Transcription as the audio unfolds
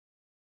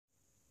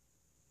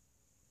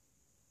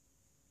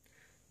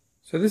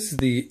So this is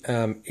the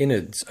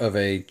innards of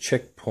a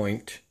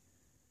Checkpoint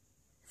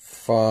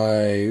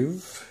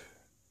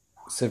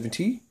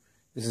 570.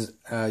 This is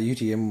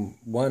UTM-1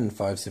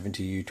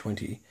 570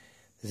 U-20.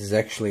 This is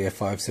actually a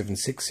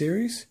 576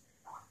 series.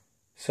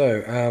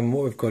 So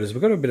what we've got is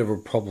we've got a bit of a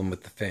problem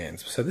with the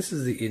fans. So this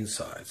is the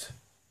insides.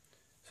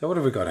 So what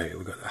have we got here?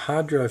 We've got the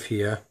hard drive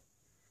here.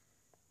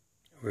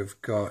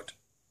 We've got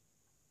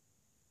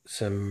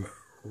some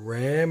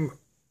RAM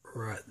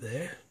right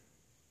there.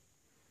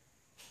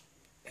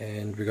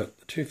 And we've got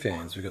the two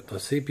fans. We've got the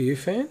CPU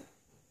fan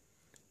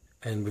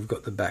and we've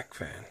got the back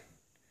fan.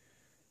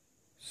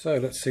 So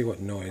let's see what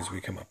noise we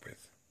come up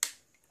with.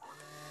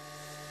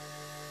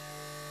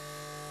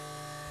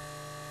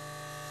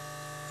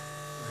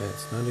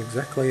 It's not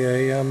exactly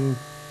a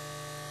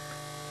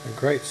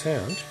great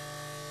sound.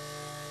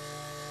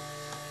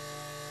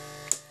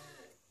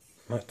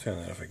 Might turn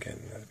that off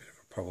again, that's a bit of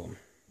a problem.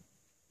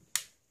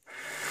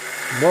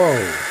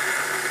 Whoa!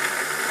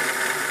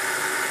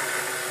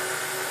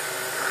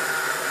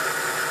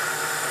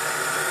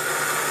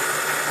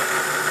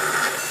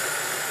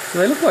 So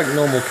they look like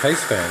normal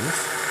case fans.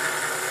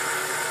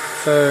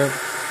 So I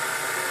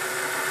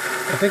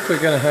think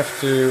we're going to have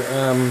to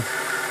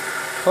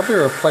probably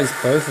replace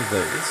both of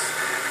these.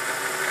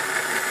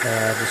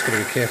 Just got to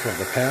be careful of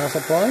the power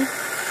supply.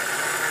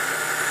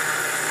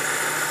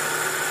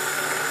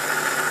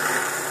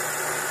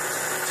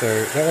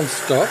 So that one's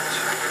stopped.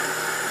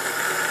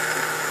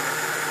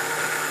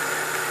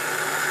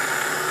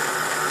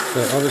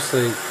 So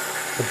obviously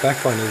the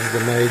back one is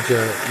the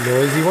major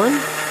noisy one.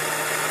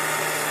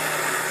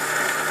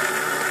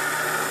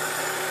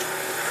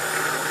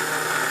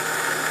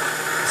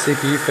 The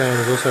CPU fan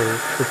is also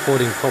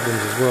reporting problems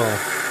as well.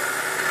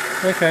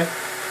 Okay,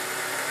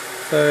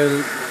 so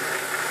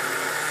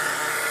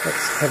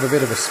let's have a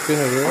bit of a spin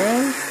it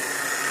around.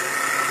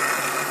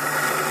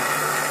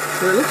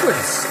 So it looks like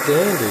a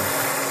standard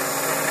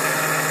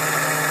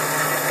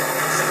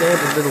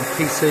little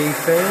PC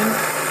fan.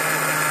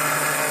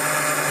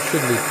 It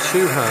shouldn't be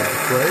too hard to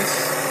place.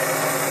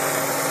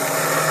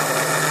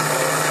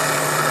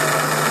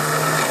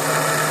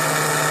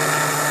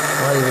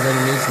 Might even then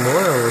need some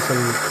oil or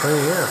some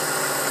cleaning out.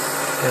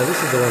 Now this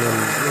is the one I'm a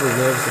little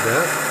nervous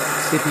about.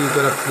 CPU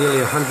got up to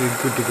nearly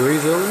 100 good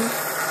degrees earlier.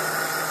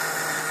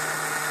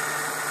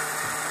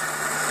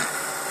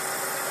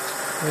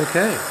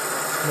 Okay,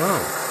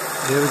 well,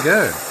 there we go.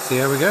 See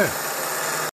how we go.